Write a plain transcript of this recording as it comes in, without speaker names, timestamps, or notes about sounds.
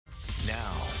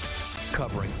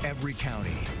covering every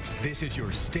county. This is your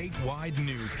statewide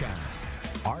newscast.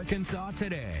 Arkansas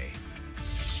Today.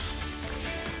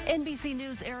 NBC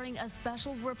News airing a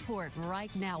special report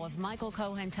right now of Michael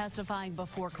Cohen testifying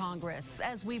before Congress.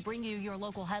 As we bring you your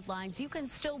local headlines, you can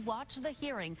still watch the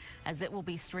hearing as it will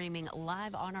be streaming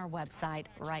live on our website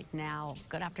right now.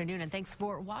 Good afternoon and thanks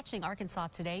for watching Arkansas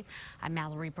Today. I'm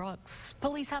Mallory Brooks.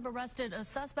 Police have arrested a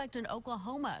suspect in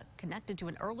Oklahoma connected to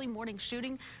an early morning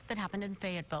shooting that happened in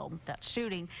Fayetteville. That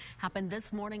shooting happened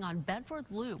this morning on Bedford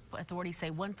Loop. Authorities say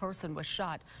one person was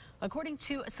shot. According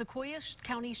to Sequoia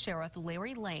County Sheriff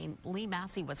Larry Lane, Lee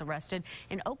Massey was arrested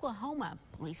in Oklahoma.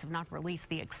 Police have not released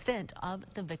the extent of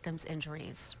the victim's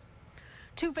injuries.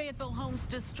 2 Fayetteville homes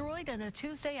destroyed in a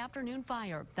Tuesday afternoon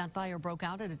fire. That fire broke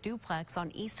out at a duplex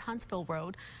on East Huntsville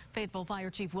Road. Fayetteville Fire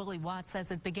Chief Willie Watts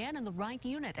says it began in the right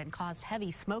unit and caused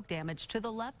heavy smoke damage to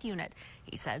the left unit.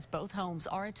 He says both homes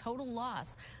are a total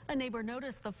loss. A neighbor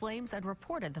noticed the flames and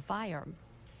reported the fire.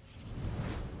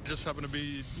 I just happened to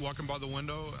be walking by the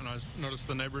window and I noticed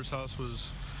the neighbor's house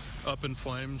was up in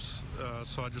flames,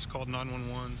 so I just called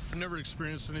 911. I never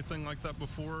experienced anything like that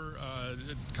before.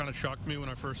 It kind of shocked me when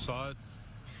I first saw it.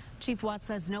 Chief Watts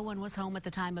says no one was home at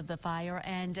the time of the fire,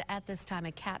 and at this time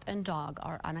a cat and dog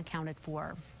are unaccounted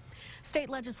for. State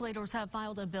legislators have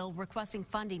filed a bill requesting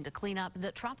funding to clean up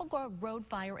the Trafalgar Road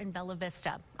fire in Bella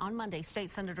Vista. On Monday, state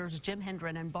senators Jim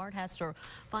Hendren and Bart Hester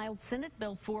filed Senate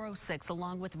Bill 406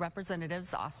 along with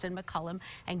Representatives Austin McCullum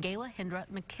and Gayla Hendra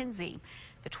McKenzie.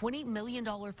 The $20 million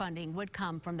funding would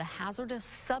come from the Hazardous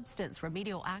Substance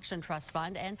Remedial Action Trust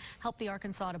Fund and help the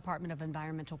Arkansas Department of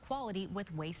Environmental Quality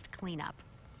with waste cleanup.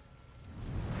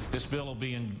 This bill will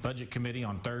be in Budget Committee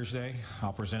on Thursday.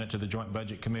 I'll present it to the Joint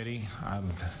Budget Committee.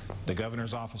 The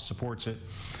governor's office supports it.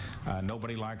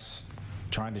 Nobody likes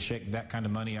trying to shake that kind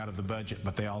of money out of the budget,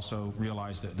 but they also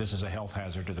realize that this is a health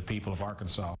hazard to the people of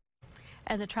Arkansas.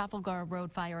 And the Trafalgar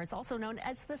Road fire is also known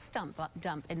as the Stump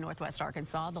Dump in northwest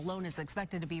Arkansas. The loan is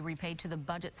expected to be repaid to the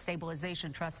Budget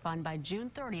Stabilization Trust Fund by June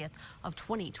 30th of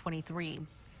 2023.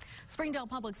 Springdale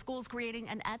Public Schools creating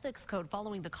an ethics code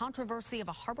following the controversy of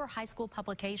a Harbor High School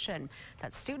publication.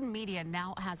 That student media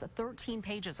now has 13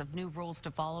 pages of new rules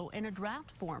to follow in a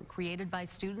draft form created by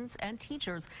students and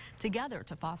teachers together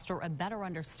to foster a better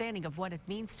understanding of what it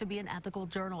means to be an ethical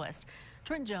journalist.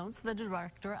 Trent Jones, the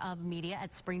director of media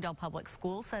at Springdale Public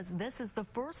Schools, says this is the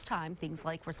first time things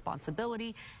like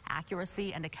responsibility,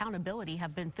 accuracy, and accountability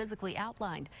have been physically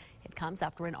outlined. It comes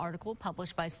after an article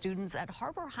published by students at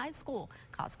Harbor High School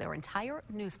caused their entire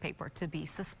newspaper to be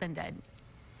suspended.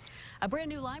 A brand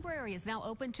new library is now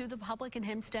open to the public in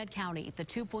Hempstead County. The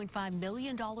 $2.5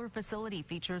 million facility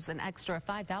features an extra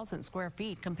 5,000 square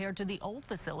feet compared to the old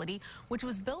facility, which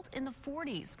was built in the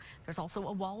 40s. There's also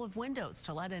a wall of windows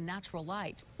to let in natural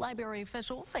light. Library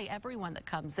officials say everyone that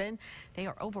comes in, they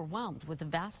are overwhelmed with the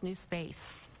vast new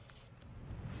space.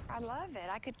 I love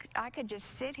it. I could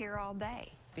just sit here all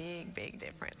day. Big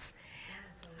difference.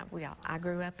 I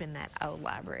grew up in that old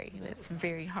library, and it's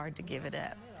very hard to give it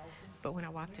up. But when I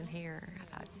walked in here, I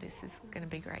thought this is going to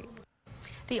be great.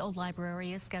 The old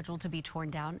library is scheduled to be torn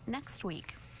down next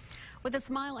week. With a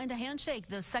smile and a handshake,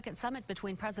 the second summit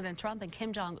between President Trump and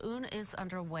Kim Jong-un is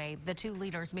underway. The two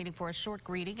leaders meeting for a short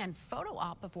greeting and photo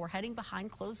op before heading behind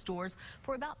closed doors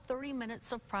for about 30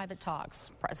 minutes of private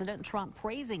talks. President Trump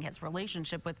praising his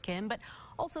relationship with Kim, but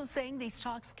also saying these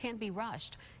talks can't be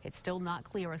rushed. It's still not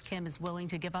clear if Kim is willing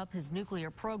to give up his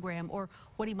nuclear program or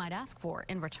what he might ask for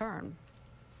in return.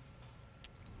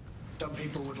 Some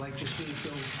people would like to see it go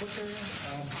quicker.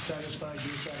 I'm satisfied,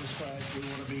 you're satisfied. We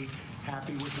want to be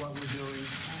happy with what we're doing.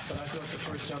 But I thought the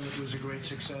first summit was a great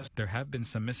success. There have been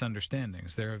some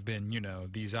misunderstandings. There have been,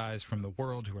 these eyes from the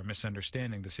world who are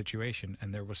misunderstanding the situation,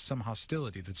 and there was some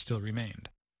hostility that still remained.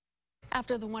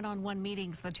 After the one-on-one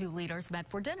meetings, the two leaders met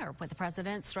for dinner, with the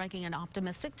president striking an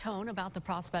optimistic tone about the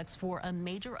prospects for a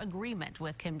major agreement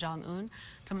with Kim Jong-un.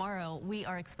 Tomorrow, we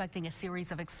are expecting a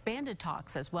series of expanded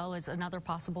talks, as well as another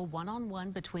possible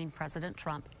one-on-one between President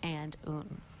Trump and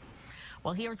Un.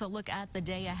 Well, here's a look at the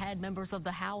day ahead. Members of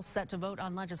the House set to vote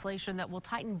on legislation that will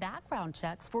tighten background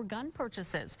checks for gun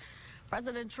purchases.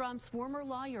 President Trump's former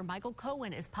lawyer, Michael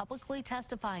Cohen, is publicly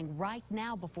testifying right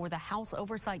now before the House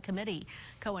Oversight Committee.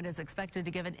 Cohen is expected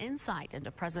to give an insight into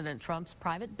President Trump's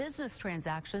private business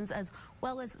transactions as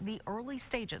well as the early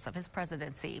stages of his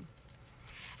presidency.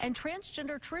 And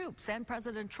transgender troops and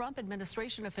President Trump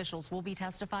administration officials will be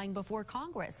testifying before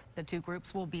Congress. The two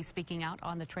groups will be speaking out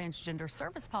on the transgender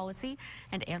service policy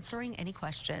and answering any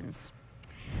questions.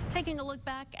 Taking a look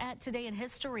back at today in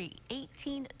history,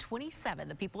 1827,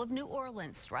 the people of New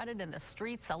Orleans strutted in the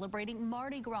streets celebrating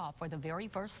Mardi Gras for the very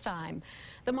first time.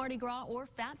 The Mardi Gras, or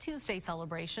Fat Tuesday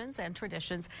celebrations and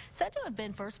traditions, said to have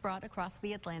been first brought across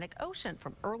the Atlantic Ocean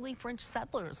from early French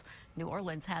settlers. New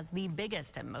Orleans has the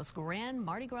biggest and most grand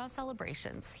Mardi Gras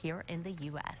celebrations here in the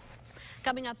U.S.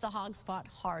 Coming up, the Hogs fought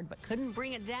hard but couldn't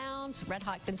bring it down to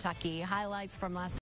red-hot Kentucky. Highlights from last